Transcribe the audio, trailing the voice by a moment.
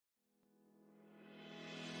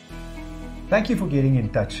Thank you for getting in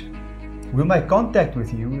touch. We'll make contact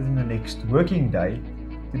with you within the next working day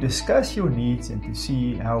to discuss your needs and to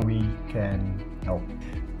see how we can help.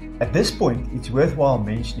 At this point, it's worthwhile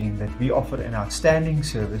mentioning that we offer an outstanding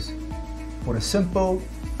service for a simple,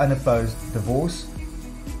 unopposed divorce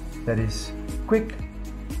that is quick,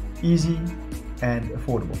 easy, and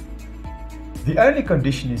affordable. The only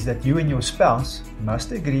condition is that you and your spouse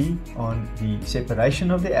must agree on the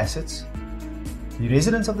separation of the assets, the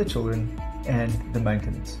residence of the children, and the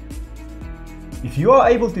maintenance. If you are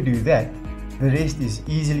able to do that, the rest is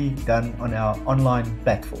easily done on our online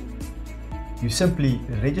platform. You simply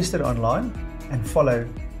register online and follow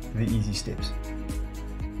the easy steps.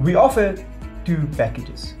 We offer two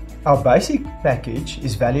packages. Our basic package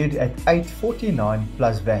is valued at $849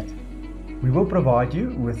 plus VAT. We will provide you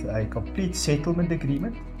with a complete settlement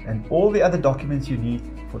agreement and all the other documents you need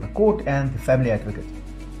for the court and the family advocate.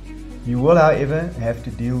 You will, however, have to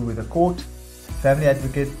deal with the court, family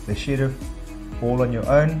advocate, the sheriff, all on your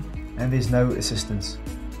own, and there's no assistance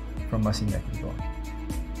from us in that regard.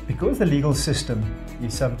 Because the legal system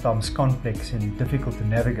is sometimes complex and difficult to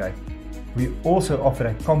navigate, we also offer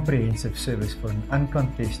a comprehensive service for an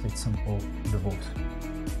uncontested simple divorce.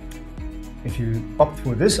 If you opt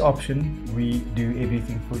for this option, we do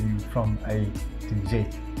everything for you from A to Z.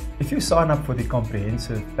 If you sign up for the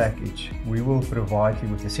comprehensive package, we will provide you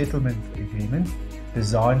with a settlement agreement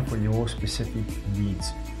designed for your specific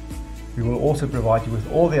needs. We will also provide you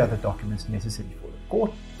with all the other documents necessary for the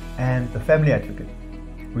court and the family advocate.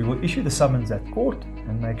 We will issue the summons at court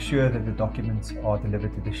and make sure that the documents are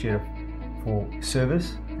delivered to the sheriff for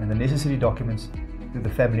service and the necessary documents to the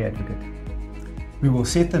family advocate. We will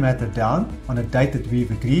set the matter down on a date that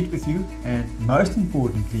we've agreed with you, and most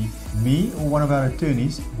importantly, me or one of our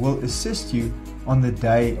attorneys will assist you on the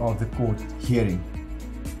day of the court hearing.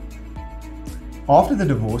 After the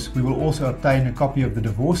divorce, we will also obtain a copy of the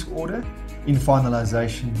divorce order in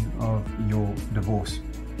finalization of your divorce.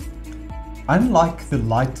 Unlike the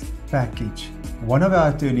light package, one of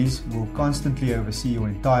our attorneys will constantly oversee your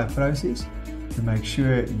entire process to make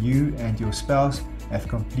sure you and your spouse have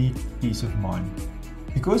complete peace of mind.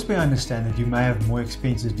 Because we understand that you may have more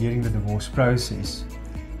expenses during the divorce process,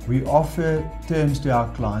 we offer terms to our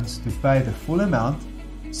clients to pay the full amount,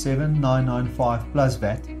 $7,995 plus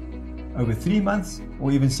VAT, over 3 months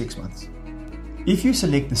or even 6 months. If you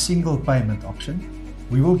select the single payment option,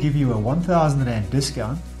 we will give you a R1,000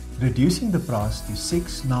 discount, reducing the price to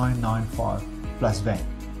 $6,995 plus VAT.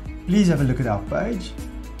 Please have a look at our page.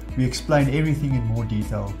 We explain everything in more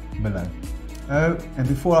detail below. Oh, and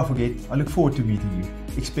before I forget, I look forward to meeting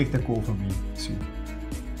you. Expect a call from me soon.